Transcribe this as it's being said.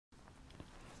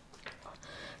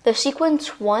The sequence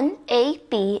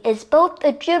 1AB is both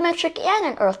a geometric and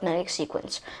an arithmetic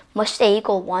sequence. Must A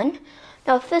equal 1?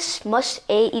 Now, if this must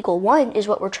A equal 1 is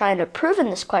what we're trying to prove in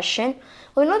this question,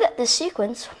 we know that this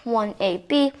sequence,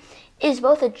 1AB, is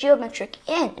both a geometric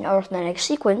and an arithmetic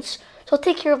sequence, so I'll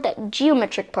take care of that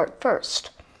geometric part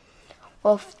first.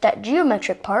 Well, that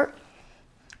geometric part,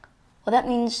 well, that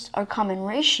means our common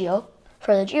ratio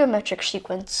for the geometric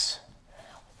sequence,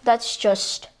 that's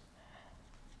just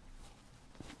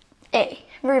A.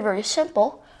 Very, very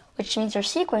simple, which means our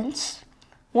sequence,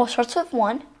 well, starts with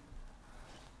 1,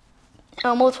 and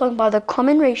we'll multiply by the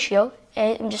common ratio,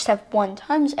 A, and just have 1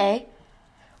 times A,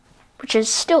 which is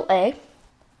still A.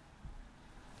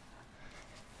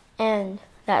 And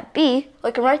that B,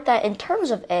 we can write that in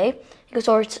terms of A, because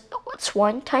it's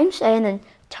 1 times A and then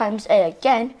times A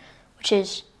again, which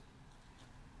is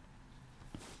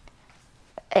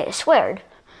A squared.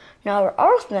 Now our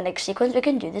arithmetic sequence, we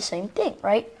can do the same thing,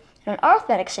 right? In an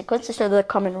arithmetic sequence, instead of the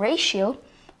common ratio,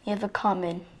 we have a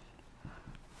common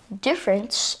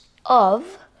difference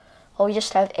of, well, we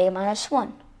just have A minus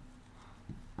 1.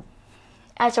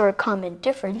 As our common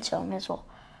difference, so I may as well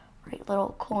write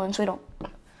little colons so we don't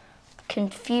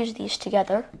confuse these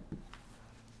together.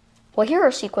 Well, here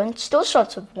our sequence still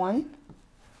starts with 1.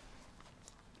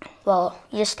 Well,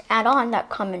 you just add on that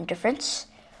common difference,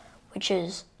 which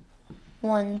is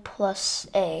 1 plus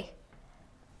A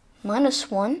minus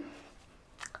 1,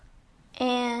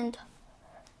 and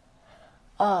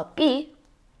B,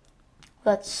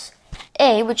 that's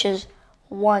A, which is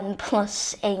 1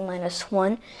 plus A minus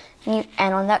 1, and you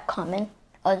add on that common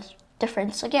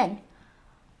difference again,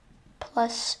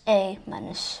 plus A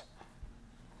minus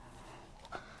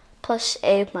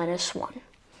 1.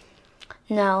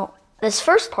 Now, this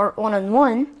first part, 1 and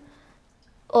 1,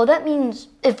 well, that means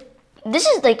if this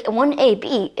is like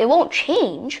 1AB, it won't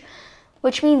change,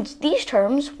 which means these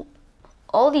terms,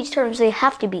 all these terms, they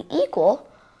have to be equal.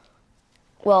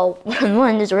 Well, 1 and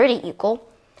 1 is already equal.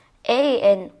 A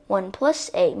and 1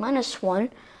 plus A minus 1,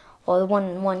 well, the 1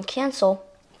 and 1 cancel.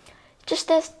 Just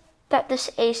that this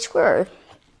A squared,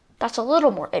 that's a little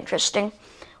more interesting.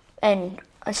 And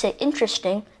I say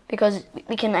interesting because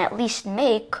we can at least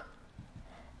make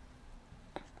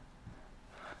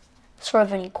sort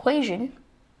of an equation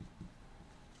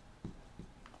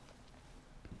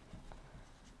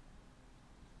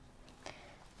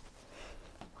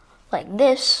like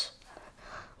this.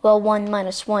 Well, 1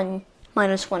 minus 1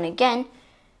 minus 1 again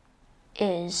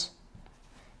is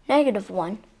negative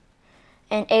 1,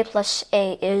 and A plus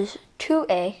A is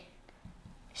 2A.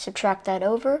 Subtract that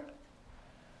over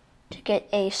to get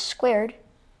A squared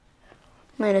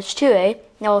minus 2A.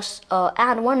 Now I'll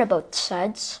add 1 to both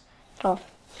sides. I'll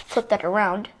flip that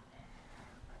around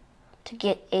to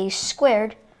get A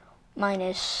squared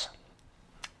minus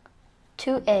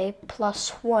 2A plus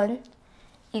 1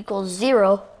 equals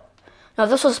 0. Now, if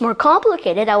this was more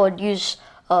complicated, I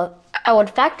would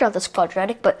factor out this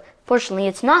quadratic, but fortunately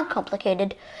it's not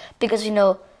complicated because you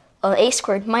know A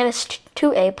squared minus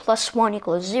 2A plus 1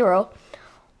 equals 0.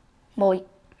 Well,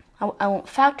 I won't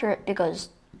factor it because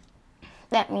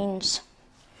that means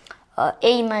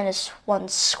A minus 1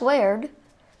 squared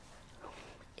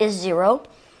is 0.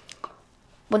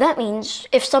 Well, that means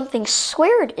if something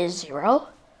squared is 0,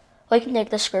 we can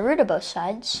take the square root of both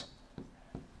sides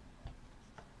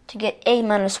to get A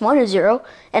minus 1 is 0,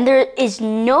 and there is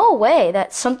no way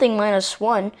that something minus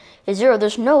 1 is 0.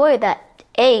 There's no way that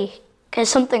A is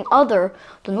something other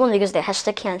than 1 because it has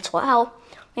to cancel out.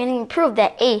 We can prove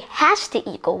that A has to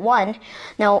equal 1.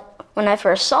 Now, when I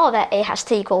first saw that A has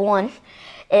to equal 1,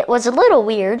 it was a little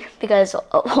weird because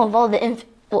of all the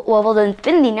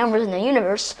infinity numbers in the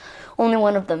universe, only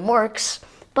one of them works.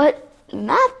 But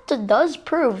math does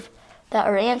prove that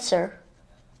our answer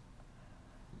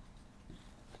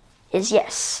is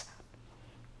yes.